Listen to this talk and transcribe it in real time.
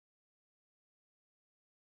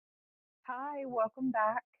Hi, welcome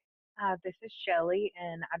back. This is Shelly,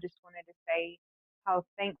 and I just wanted to say how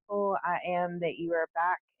thankful I am that you are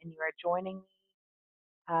back and you are joining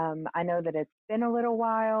me. I know that it's been a little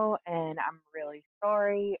while, and I'm really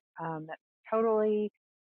sorry. That's totally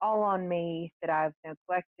all on me that I've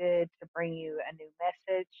neglected to bring you a new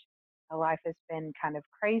message. My life has been kind of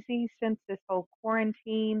crazy since this whole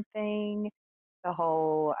quarantine thing, the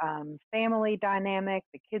whole family dynamic,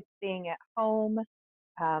 the kids being at home,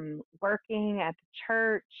 working at the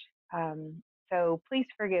church. Um, so please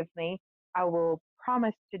forgive me. I will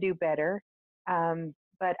promise to do better.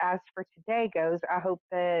 But as for today goes, I hope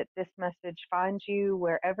that this message finds you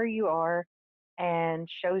wherever you are and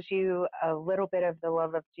shows you a little bit of the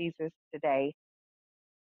love of Jesus today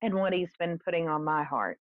and what he's been putting on my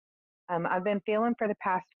heart. I've been feeling for the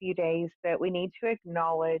past few days that we need to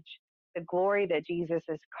acknowledge the glory that Jesus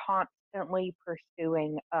is constantly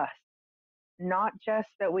pursuing us, not just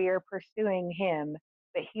that we are pursuing him,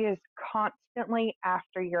 but he is constantly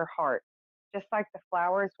after your heart. Just like the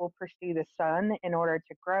flowers will pursue the sun in order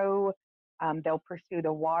to grow, they'll pursue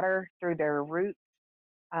the water through their roots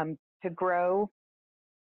to grow.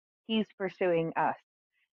 He's pursuing us.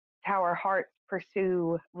 It's how our hearts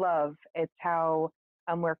pursue love. It's how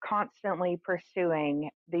we're constantly pursuing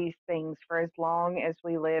these things for as long as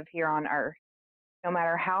we live here on earth. No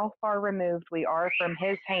matter how far removed we are from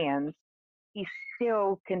his hands, he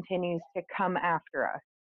still continues to come after us.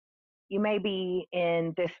 You may be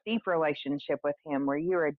in this deep relationship with him where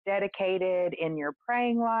you are dedicated in your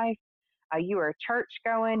praying life, you are church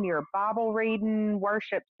going, you're Bible reading,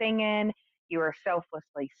 worship singing, you are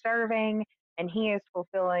selflessly serving, and he is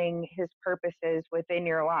fulfilling his purposes within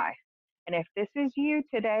your life. And if this is you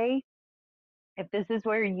today, if this is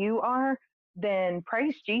where you are, then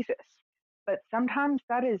praise Jesus. But sometimes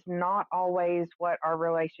that is not always what our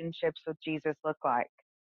relationships with Jesus look like.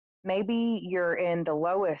 Maybe you're in the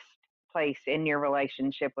lowest place in your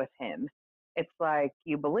relationship with him. It's like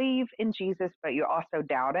you believe in Jesus, but you also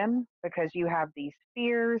doubt him because you have these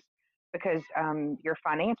fears, because your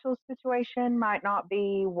financial situation might not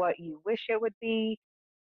be what you wish it would be,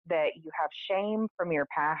 that you have shame from your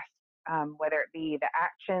past, whether it be the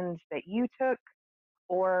actions that you took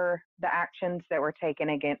or the actions that were taken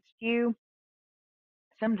against you.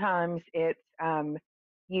 Sometimes it's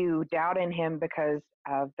you doubt in him because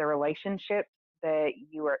of the relationships that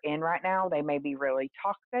you are in right now. They may be really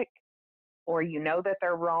toxic, or you know that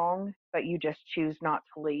they're wrong, but you just choose not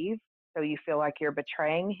to leave. So you feel like you're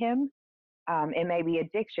betraying him. It may be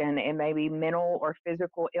addiction, it may be mental or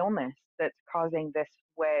physical illness that's causing this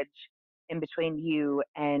wedge in between you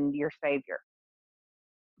and your Savior.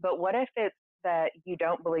 But what if it's that you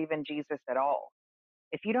don't believe in Jesus at all?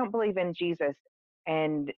 If you don't believe in Jesus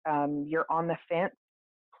and you're on the fence,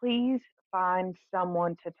 please find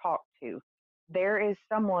someone to talk to. There is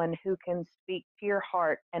someone who can speak to your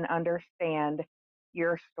heart and understand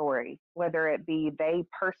your story, whether it be they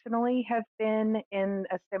personally have been in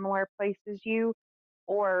a similar place as you,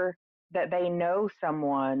 or that they know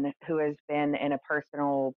someone who has been in a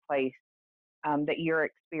personal place that you're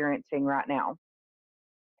experiencing right now.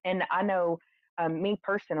 And I know me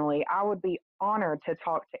personally, I would be honored to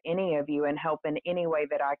talk to any of you and help in any way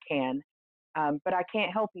that I can. But I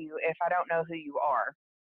can't help you if I don't know who you are.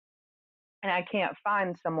 And I can't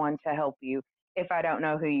find someone to help you if I don't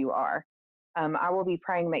know who you are. I will be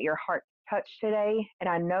praying that your heart's touched today. And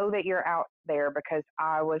I know that you're out there because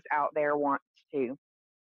I was out there once too.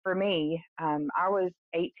 For me, I was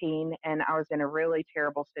 18 and I was in a really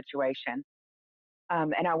terrible situation.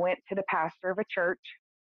 And I went to the pastor of a church.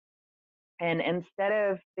 And instead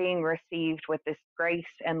of being received with this grace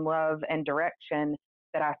and love and direction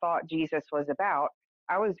that I thought Jesus was about,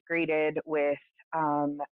 I was greeted with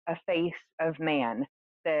a face of man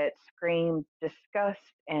that screamed disgust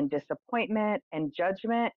and disappointment and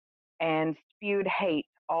judgment and spewed hate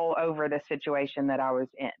all over the situation that I was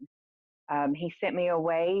in. He sent me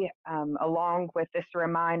away along with this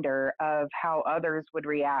reminder of how others would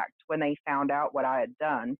react when they found out what I had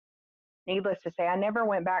done. Needless to say, I never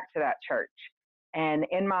went back to that church. And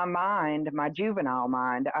in my mind, my juvenile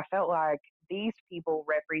mind, I felt like these people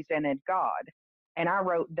represented God. And I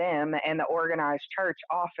wrote them and the organized church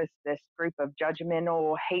off as this group of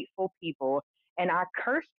judgmental, hateful people. And I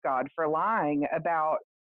cursed God for lying about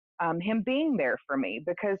him being there for me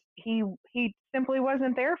because he simply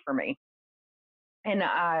wasn't there for me. And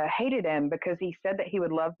I hated him because he said that he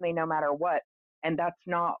would love me no matter what. And that's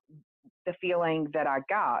not the feeling that I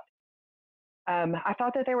got. I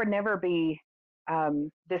thought that there would never be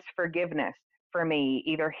this forgiveness for me,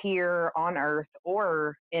 either here on earth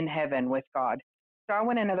or in heaven with God. So I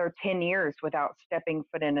went another 10 years without stepping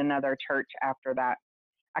foot in another church after that.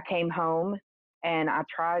 I came home and I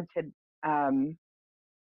tried to um,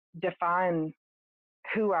 define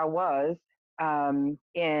who I was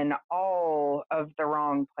in all of the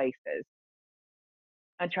wrong places.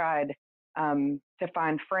 I tried to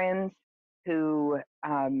find friends who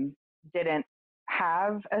didn't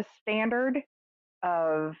have a standard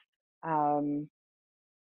of um,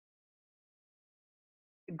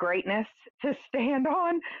 greatness to stand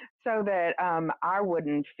on so that I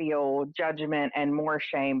wouldn't feel judgment and more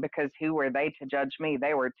shame because who were they to judge me?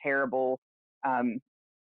 They were terrible um,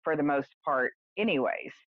 for the most part,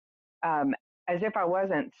 anyways. Um, as if I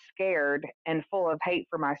wasn't scared and full of hate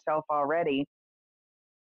for myself already,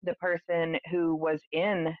 the person who was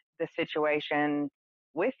in the situation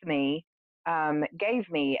with me gave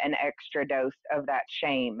me an extra dose of that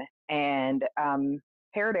shame and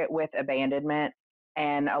paired it with abandonment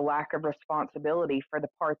and a lack of responsibility for the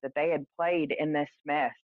part that they had played in this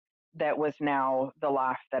mess that was now the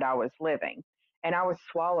life that I was living. And I was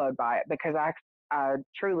swallowed by it because I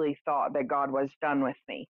truly thought that God was done with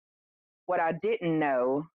me. What I didn't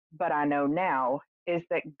know, but I know now, is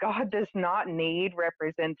that God does not need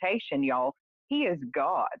representation, y'all. He is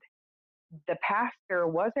God. The pastor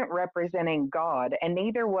wasn't representing God, and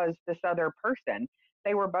neither was this other person.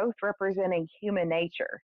 They were both representing human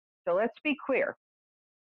nature. So let's be clear.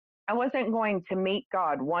 I wasn't going to meet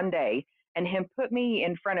God one day and Him put me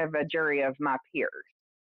in front of a jury of my peers.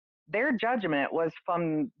 Their judgment was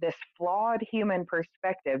from this flawed human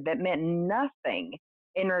perspective that meant nothing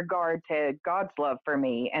in regard to God's love for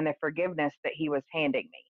me and the forgiveness that He was handing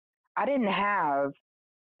me. I didn't have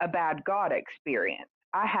a bad God experience.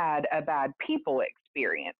 I had a bad people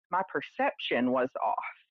experience. My perception was off.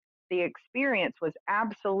 The experience was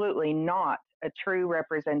absolutely not a true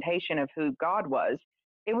representation of who God was.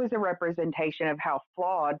 It was a representation of how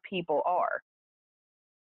flawed people are.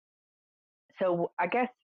 So I guess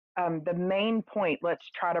the main point let's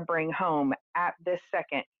try to bring home at this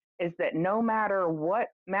second is that no matter what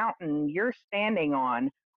mountain you're standing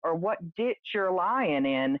on or what ditch you're lying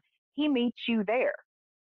in, He meets you there.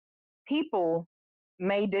 People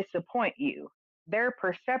may disappoint you. Their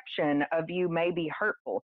perception of you may be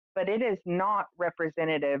hurtful, but it is not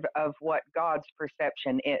representative of what God's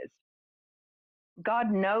perception is.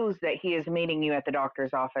 God knows that He is meeting you at the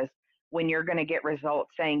doctor's office when you're going to get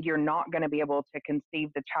results saying you're not going to be able to conceive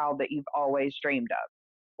the child that you've always dreamed of,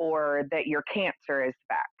 or that your cancer is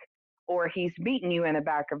back, or He's meeting you in the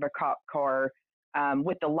back of a cop car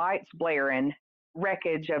with the lights blaring,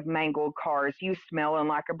 wreckage of mangled cars, you smelling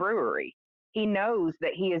like a brewery. He knows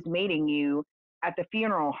that He is meeting you at the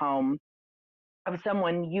funeral home of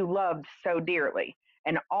someone you loved so dearly.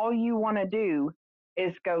 And all you want to do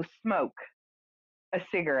is go smoke a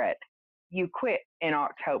cigarette. You quit in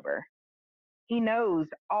October. He knows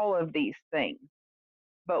all of these things.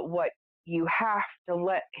 But what you have to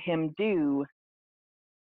let Him do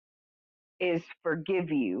is forgive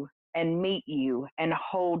you and meet you and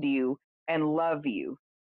hold you and love you.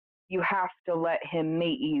 You have to let Him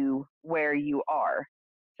meet you where you are.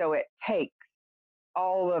 So it takes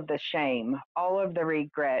all of the shame, all of the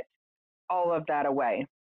regret, all of that away.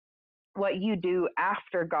 What you do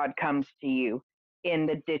after God comes to you in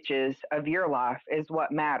the ditches of your life is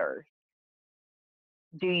what matters.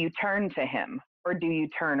 Do you turn to Him or do you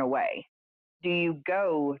turn away? Do you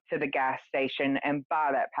go to the gas station and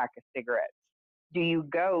buy that pack of cigarettes? Do you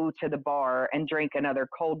go to the bar and drink another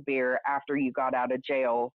cold beer after you got out of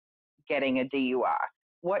jail getting a DUI?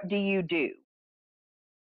 What do you do?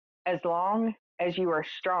 As long as you are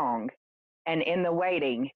strong and in the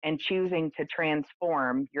waiting and choosing to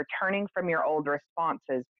transform, you're turning from your old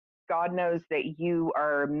responses. God knows that you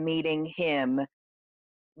are meeting Him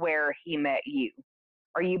where He met you.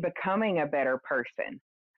 Are you becoming a better person,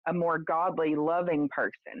 a more godly, loving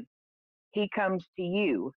person? He comes to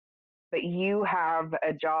you, but you have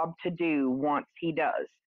a job to do once He does.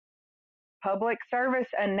 Public service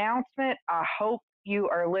announcement. I hope you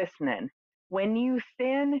are listening. When you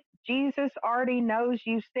sin, Jesus already knows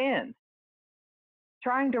you sin.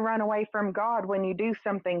 Trying to run away from God when you do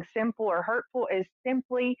something simple or hurtful is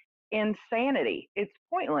simply insanity. It's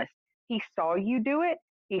pointless. He saw you do it.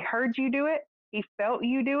 He heard you do it. He felt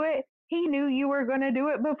you do it. He knew you were going to do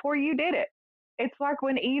it before you did it. It's like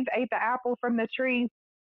when Eve ate the apple from the tree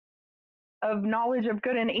of knowledge of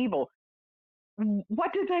good and evil.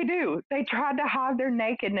 What did they do? They tried to hide their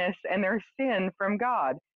nakedness and their sin from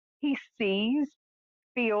God. He sees,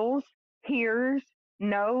 feels, hears,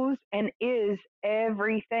 knows, and is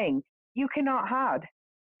everything. You cannot hide.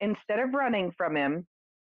 Instead of running from Him,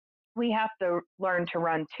 we have to learn to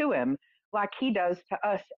run to Him like he does to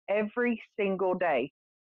us every single day.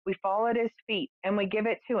 We fall at his feet and we give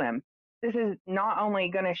it to him. This is not only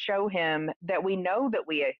going to show him that we know that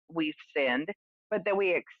we've sinned, but that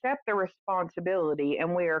we accept the responsibility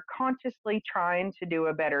and we are consciously trying to do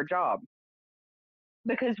a better job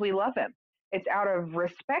because we love him. It's out of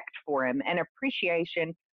respect for him and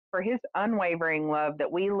appreciation for his unwavering love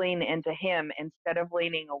that we lean into him instead of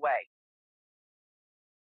leaning away.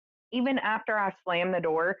 Even after I slammed the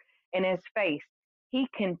door in his face, he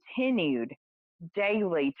continued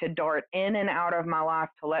daily to dart in and out of my life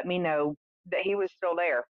to let me know that he was still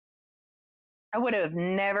there. I would have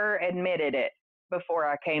never admitted it before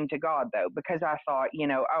I came to God, though, because I thought,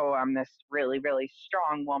 oh, I'm this really, really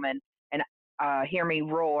strong woman, and hear me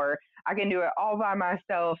roar. I can do it all by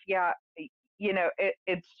myself. Yeah,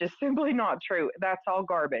 it's just simply not true. That's all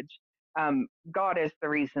garbage. God is the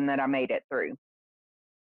reason that I made it through.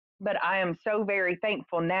 But I am so very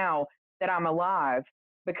thankful now that I'm alive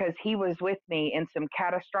because He was with me in some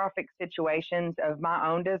catastrophic situations of my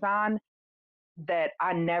own design that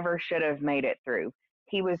I never should have made it through.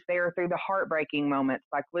 He was there through the heartbreaking moments,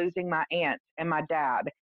 like losing my aunt and my dad.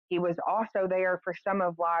 He was also there for some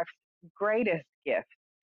of life's greatest gifts,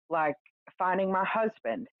 like finding my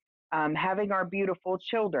husband, having our beautiful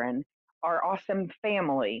children, our awesome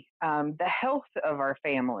family, the health of our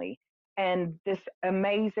family, and this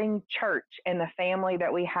amazing church and the family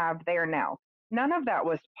that we have there now. None of that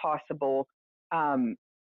was possible um,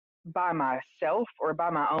 by myself or by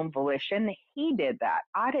my own volition. He did that.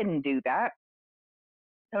 I didn't do that.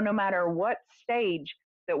 So no matter what stage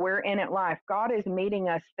that we're in life, God is meeting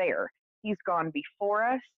us there. He's gone before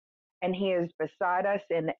us and He is beside us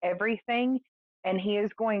in everything. And He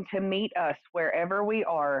is going to meet us wherever we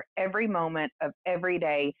are every moment of every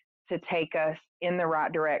day to take us in the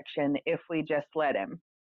right direction if we just let Him.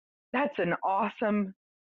 That's an awesome,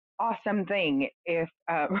 awesome thing if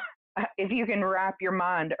you can wrap your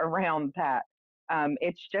mind around that.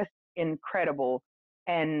 It's just incredible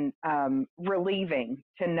and relieving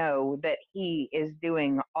to know that He is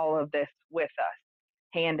doing all of this with us,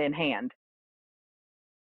 hand in hand.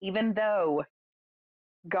 Even though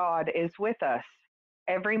God is with us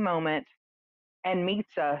every moment and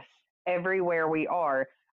meets us everywhere we are,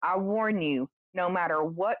 I warn you, no matter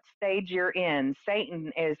what stage you're in,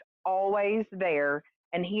 Satan is always there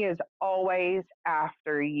and he is always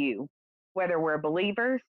after you. Whether we're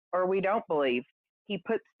believers or we don't believe, he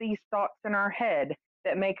puts these thoughts in our head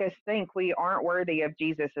that make us think we aren't worthy of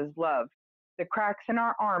Jesus' love. The cracks in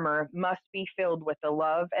our armor must be filled with the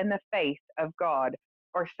love and the faith of God,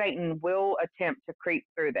 or Satan will attempt to creep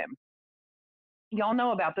through them. Y'all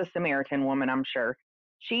know about the Samaritan woman, I'm sure.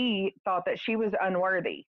 She thought that she was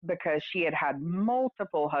unworthy because she had had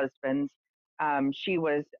multiple husbands. She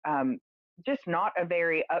was just not a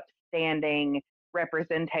very upstanding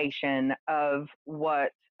representation of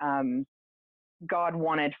what God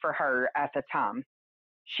wanted for her at the time.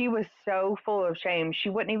 She was so full of shame, she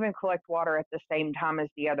wouldn't even collect water at the same time as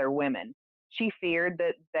the other women. She feared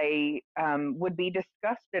that they would be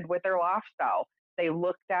disgusted with her lifestyle. They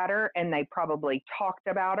looked at her and they probably talked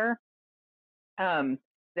about her.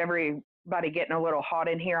 Everybody getting a little hot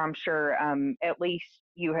in here. I'm sure at least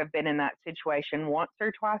you have been in that situation once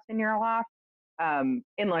or twice in your life,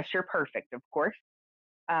 unless you're perfect, of course.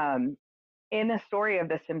 Um, in the story of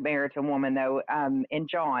the Samaritan woman, though, in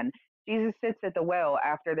John, Jesus sits at the well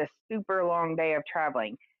after this super long day of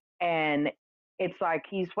traveling. And it's like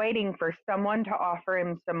he's waiting for someone to offer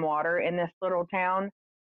him some water in this little town.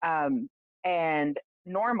 Um, and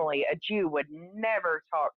normally a Jew would never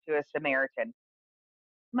talk to a Samaritan,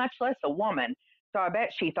 much less a woman. So I bet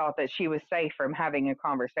she thought that she was safe from having a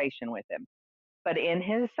conversation with him. But in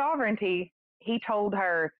his sovereignty, he told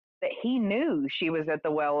her that he knew she was at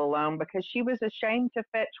the well alone because she was ashamed to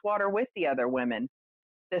fetch water with the other women.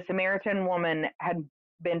 The Samaritan woman had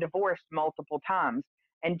been divorced multiple times,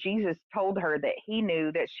 and Jesus told her that he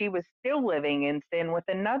knew that she was still living in sin with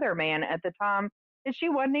another man at the time that she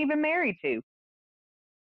wasn't even married to.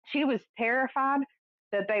 She was terrified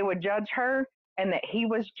that they would judge her and that he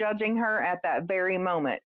was judging her at that very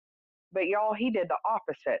moment. But y'all, he did the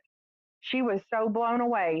opposite. She was so blown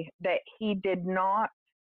away that he did not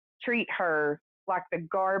treat her like the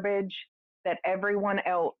garbage that everyone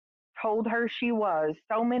else told her she was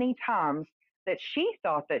so many times that she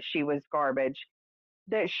thought that she was garbage,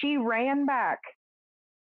 that she ran back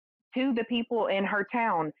to the people in her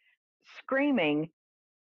town screaming,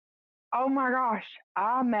 "Oh my gosh,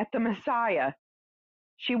 I met the Messiah."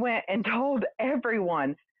 She went and told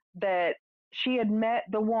everyone that she had met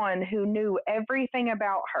the one who knew everything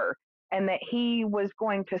about her and that he was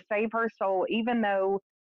going to save her soul, even though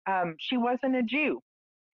She wasn't a Jew.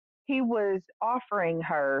 He was offering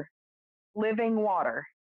her living water,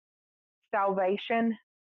 salvation,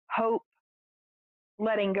 hope,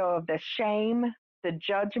 letting go of the shame, the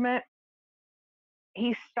judgment.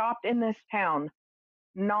 He stopped in this town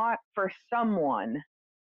not for someone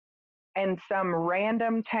in some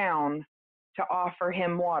random town to offer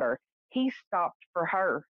him water. He stopped for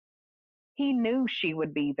her. He knew she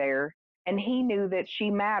would be there, and he knew that she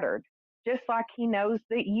mattered, just like he knows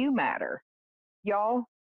that you matter. Y'all,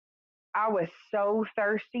 I was so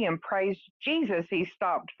thirsty and praised Jesus he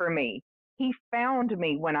stopped for me. He found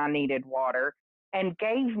me when I needed water and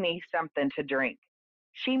gave me something to drink.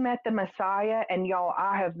 She met the Messiah, and y'all,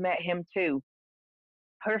 I have met him too.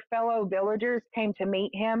 Her fellow villagers came to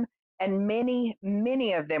meet him, and many,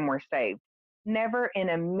 many of them were saved. Never in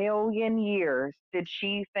a million years did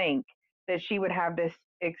she think that she would have this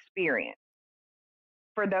experience.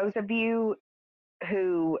 For those of you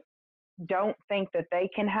who don't think that they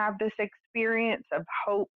can have this experience of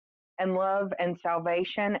hope and love and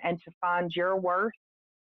salvation and to find your worth,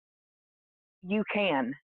 you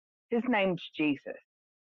can. His name's Jesus.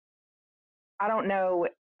 I don't know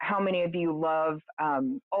how many of you love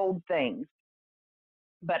old things,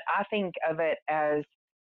 but I think of it as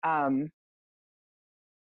um,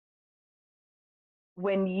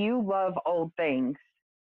 when you love old things,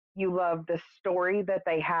 you love the story that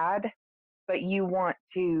they had, but you want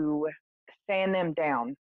to sand them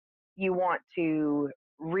down. You want to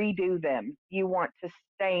redo them. You want to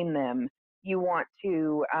stain them. You want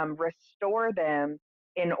to restore them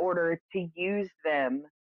in order to use them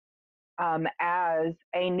as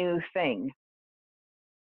a new thing.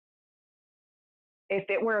 If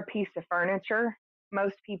it were a piece of furniture,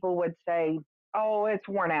 most people would say, oh, it's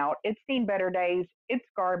worn out. It's seen better days. It's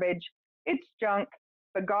garbage. It's junk.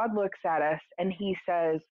 But God looks at us and he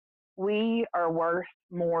says, we are worth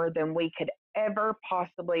more than we could ever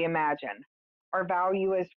possibly imagine. Our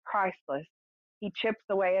value is priceless. He chips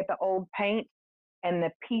away at the old paint and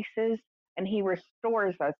the pieces, and he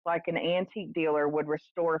restores us like an antique dealer would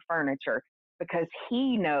restore furniture because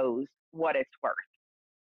he knows what it's worth.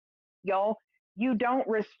 Y'all, you don't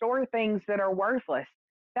restore things that are worthless.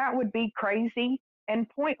 That would be crazy and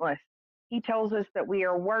pointless. He tells us that we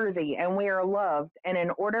are worthy and we are loved. And in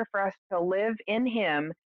order for us to live in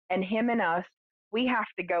Him and Him in us, we have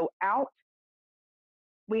to go out.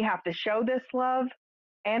 We have to show this love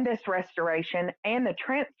and this restoration and the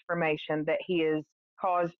transformation that He has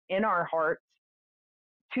caused in our hearts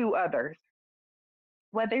to others.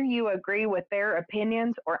 Whether you agree with their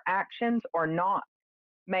opinions or actions or not,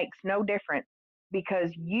 makes no difference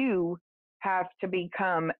because you have to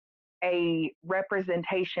become a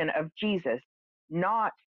representation of Jesus,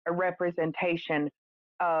 not a representation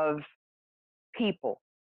of people.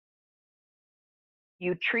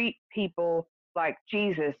 You treat people like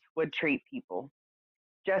Jesus would treat people,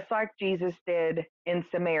 just like Jesus did in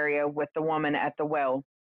Samaria with the woman at the well.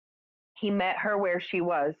 He met her where she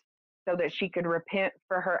was so that she could repent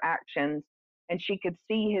for her actions and she could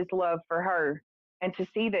see his love for her and to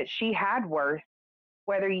see that she had worth.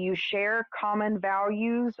 Whether you share common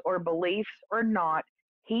values or beliefs or not,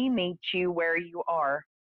 he meets you where you are.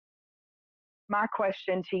 My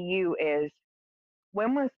question to you is,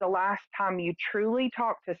 when was the last time you truly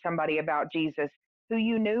talked to somebody about Jesus who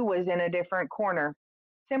you knew was in a different corner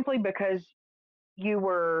simply because you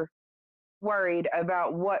were worried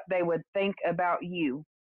about what they would think about you?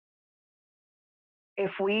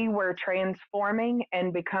 If we were transforming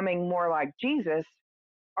and becoming more like Jesus,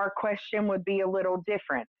 our question would be a little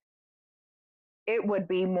different. It would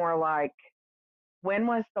be more like, when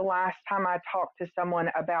was the last time I talked to someone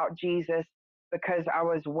about Jesus because I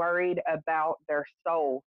was worried about their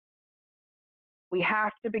soul? We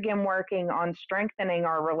have to begin working on strengthening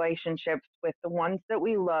our relationships with the ones that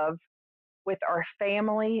we love, with our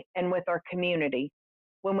family, and with our community.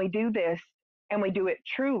 When we do this, and we do it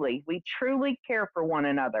truly, we truly care for one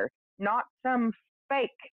another, not some fake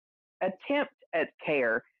attempt at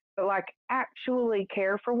care, but like actually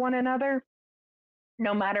care for one another,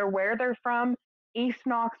 no matter where they're from, East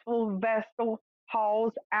Knoxville, Vestal,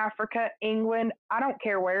 Halls, Africa, England, I don't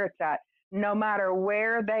care where it's at, no matter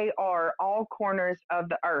where they are, all corners of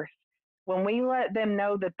the earth. When we let them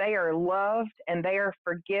know that they are loved and they are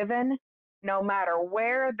forgiven, no matter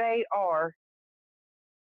where they are,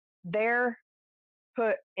 they're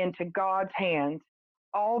put into God's hands.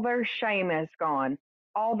 All their shame is gone.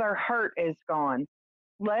 All their hurt is gone.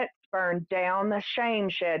 Let's burn down the shame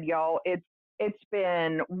shed, y'all. It's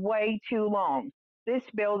been way too long. This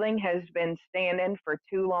building has been standing for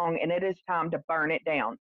too long and it is time to burn it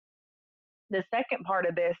down. The second part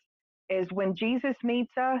of this is when Jesus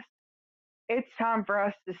meets us, it's time for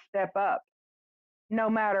us to step up. No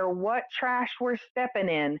matter what trash we're stepping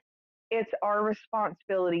in, it's our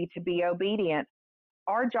responsibility to be obedient.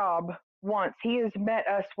 Our job, once He has met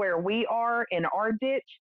us where we are in our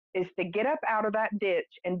ditch, is to get up out of that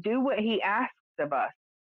ditch and do what He asks of us.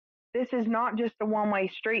 This is not just a one-way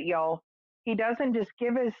street, y'all. He doesn't just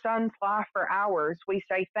give His Son's life for ours. We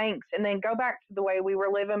say thanks and then go back to the way we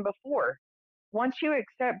were living before. Once you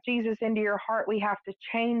accept Jesus into your heart, we have to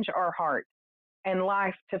change our heart and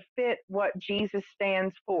life to fit what Jesus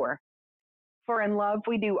stands for. For in love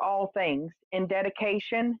we do all things, in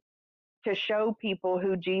dedication to show people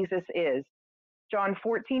who Jesus is. John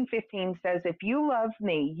 14:15 says, if you love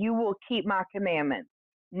me, you will keep my commandments,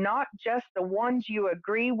 not just the ones you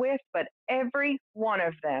agree with, but every one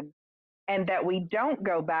of them. And that we don't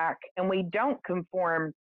go back and we don't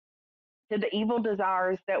conform to the evil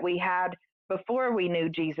desires that we had before we knew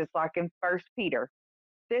Jesus, like in 1 Peter.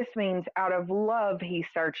 This means out of love, He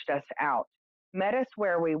searched us out, met us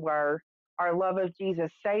where we were. Our love of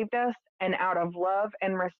Jesus saved us, and out of love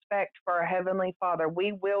and respect for our Heavenly Father,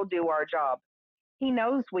 we will do our job. He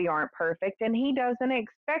knows we aren't perfect, and He doesn't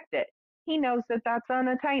expect it. He knows that that's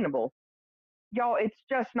unattainable. Y'all, it's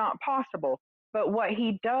just not possible. But what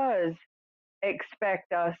He does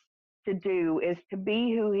expect us to do is to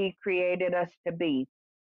be who He created us to be.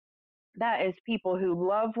 That is people who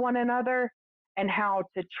love one another and how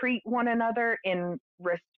to treat one another in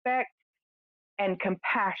respect and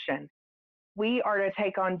compassion. We are to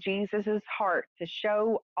take on Jesus's heart to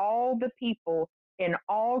show all the people in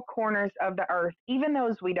all corners of the earth, even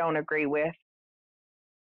those we don't agree with,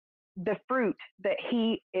 the fruit that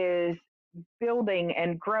He is building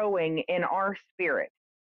and growing in our spirit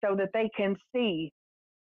so that they can see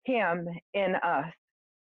Him in us.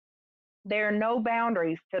 There are no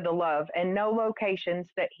boundaries to the love and no locations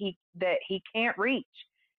that he can't reach.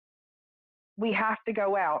 We have to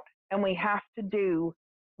go out and we have to do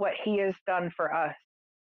what He has done for us.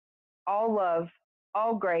 All love,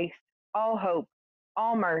 all grace, all hope,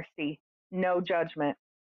 all mercy, no judgment.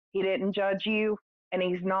 He didn't judge you, and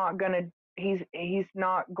he's not going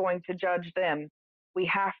to judge them. We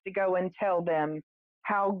have to go and tell them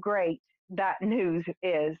how great that news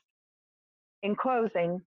is. In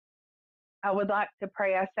closing, I would like to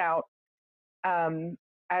pray us out.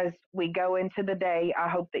 As we go into the day, I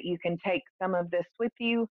hope that you can take some of this with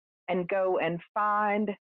you and go and find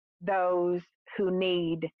those who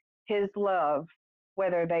need His love,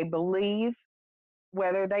 whether they believe,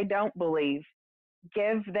 whether they don't believe.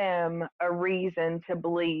 Give them a reason to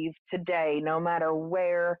believe today, no matter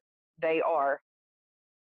where they are.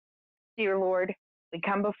 Dear Lord, we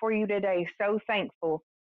come before you today so thankful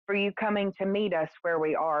for you coming to meet us where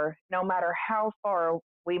we are, no matter how far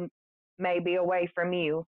we may be away from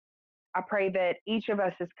you. I pray that each of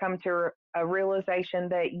us has come to a realization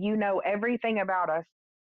that you know everything about us,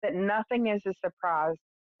 that nothing is a surprise,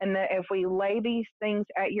 and that if we lay these things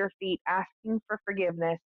at your feet asking for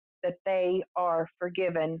forgiveness, that they are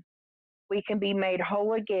forgiven. We can be made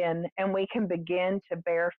whole again, and we can begin to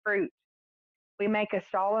bear fruit. We make a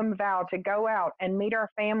solemn vow to go out and meet our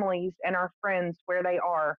families and our friends where they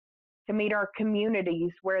are, to meet our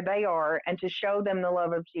communities where they are, and to show them the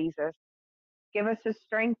love of Jesus. Give us the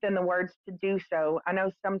strength and the words to do so. I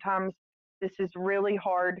know sometimes this is really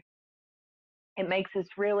hard. It makes us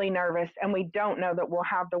really nervous, and we don't know that we'll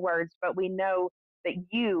have the words, but we know that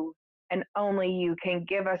you and only you can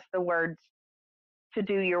give us the words to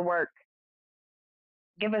do your work.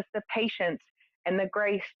 Give us the patience and the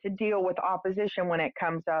grace to deal with opposition when it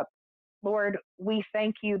comes up. Lord, we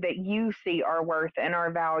thank you that you see our worth and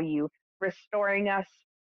our value, restoring us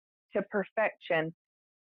to perfection,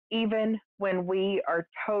 even when we are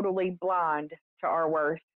totally blind to our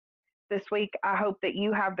worth. This week, I hope that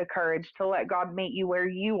you have the courage to let God meet you where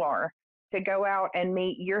you are, to go out and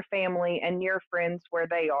meet your family and your friends where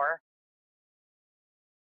they are.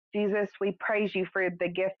 Jesus, we praise you for the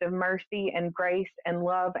gift of mercy and grace and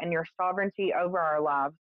love and your sovereignty over our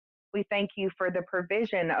lives. We thank you for the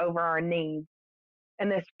provision over our needs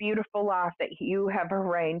and this beautiful life that you have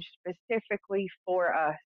arranged specifically for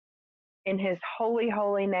us. In his holy,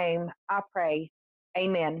 holy name, I pray.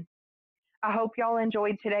 Amen. I hope y'all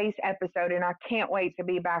enjoyed today's episode, and I can't wait to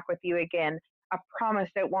be back with you again. I promise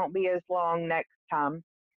it won't be as long next time.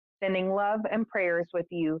 Sending love and prayers with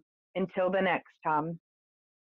you until the next time.